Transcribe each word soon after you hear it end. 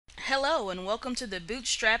Hello and welcome to the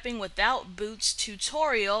Bootstrapping Without Boots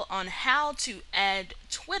tutorial on how to add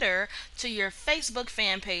Twitter to your Facebook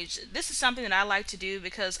fan page. This is something that I like to do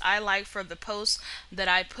because I like for the posts that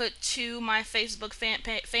I put to my Facebook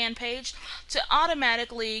fan page to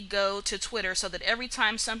automatically go to Twitter, so that every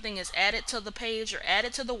time something is added to the page or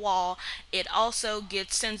added to the wall, it also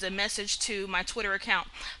sends a message to my Twitter account.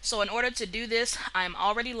 So in order to do this, I'm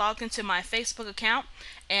already logged into my Facebook account,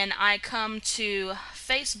 and I come to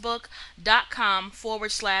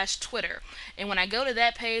facebook.com/Twitter. And when I go to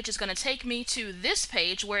that page, it's going to take me to this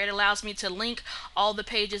page where it allows me to link all the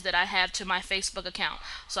pages that I have to my Facebook account.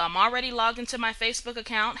 So I'm already logged into my Facebook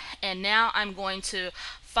account, and now I'm going to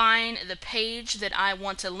find the page that I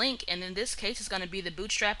want to link, and in this case it's going to be the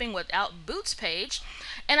Bootstrapping Without Boots page,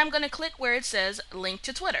 and I'm going to click where it says link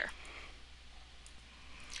to Twitter.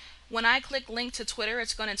 When I click link to Twitter,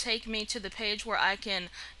 it's going to take me to the page where I can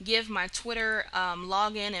give my Twitter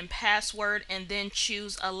login and password, and then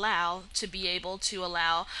choose allow to be able to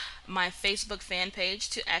allow my Facebook fan page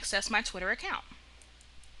to access my Twitter account.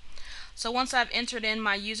 So once I've entered in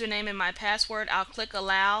my username and my password, I'll click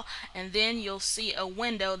allow, and then you'll see a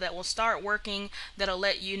window that will start working that'll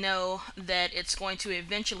let you know that it's going to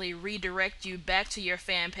eventually redirect you back to your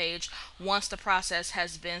fan page once the process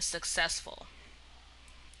has been successful.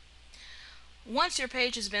 Once your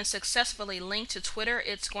page has been successfully linked to Twitter,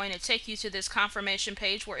 it's going to take you to this confirmation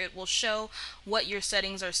page where it will show what your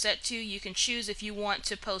settings are set to. You can choose if you want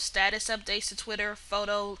to post status updates to Twitter,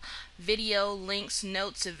 photo, video, links,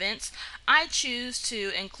 notes, events. I choose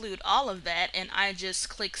to include all of that, and I just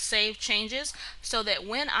click Save Changes, so that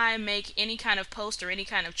when I make any kind of post or any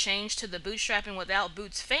kind of change to the Bootstrapping Without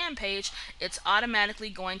Boots fan page, it's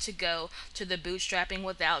automatically going to go to the Bootstrapping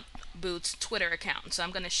Without Boots Twitter account. So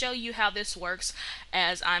I'm going to show you how this works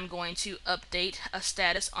as I'm going to update a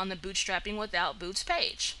status on the Bootstrapping Without Boots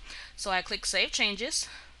page. So I click Save Changes,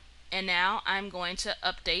 and now I'm going to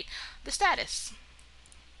update the status.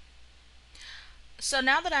 So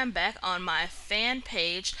now that I'm back on my fan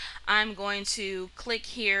page, I'm going to click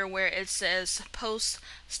here where it says post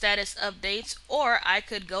status updates, or I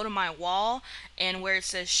could go to my wall, and where it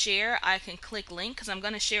says share, I can click link because I'm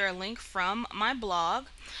going to share a link from my blog.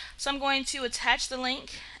 So I'm going to attach the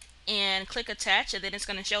link and click attach, and then it's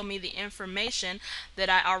going to show me the information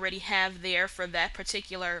that I already have there for that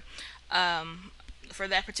particular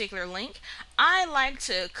link. I like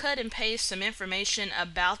to cut and paste some information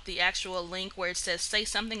about the actual link where it says say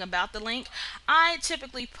something about the link. I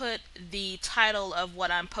typically put the title of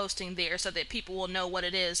what I'm posting there so that people will know what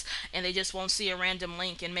it is, and they just won't see a random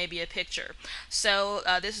link and maybe a picture. So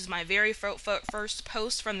this is my very first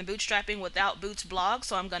post from the Bootstrapping Without Boots blog,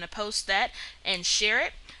 so I'm going to post that and share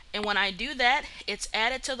it. And when I do that, it's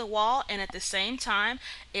added to the wall, and at the same time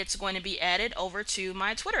it's going to be added over to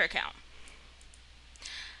my Twitter account.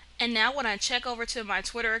 And now when I check over to my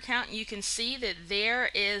Twitter account, you can see that there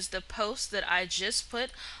is the post that I just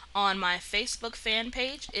put on my Facebook fan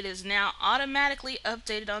page. It is now automatically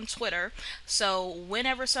updated on Twitter. So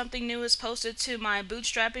whenever something new is posted to my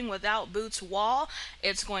Bootstrapping Without Boots wall,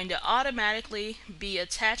 it's going to automatically be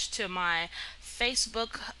attached to my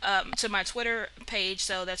Facebook, to my Twitter page.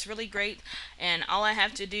 So that's really great, and all I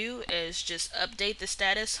have to do is just update the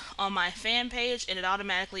status on my fan page, and it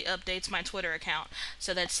automatically updates my Twitter account.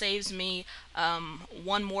 So that saves me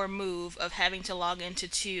one more move of having to log into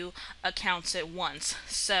two accounts at once.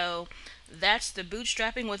 So that's the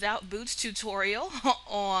Bootstrapping Without Boots tutorial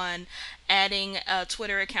on adding a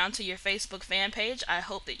Twitter account to your Facebook fan page. I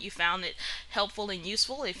hope that you found it helpful and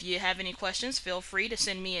useful. If you have any questions, feel free to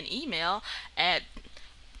send me an email at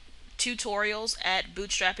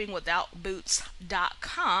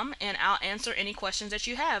tutorials@bootstrappingwithoutboots.com, and I'll answer any questions that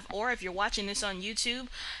you have. Or if you're watching this on YouTube,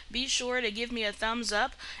 be sure to give me a thumbs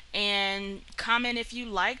up and comment if you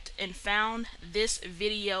liked and found this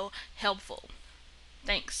video helpful.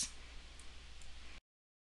 Thanks.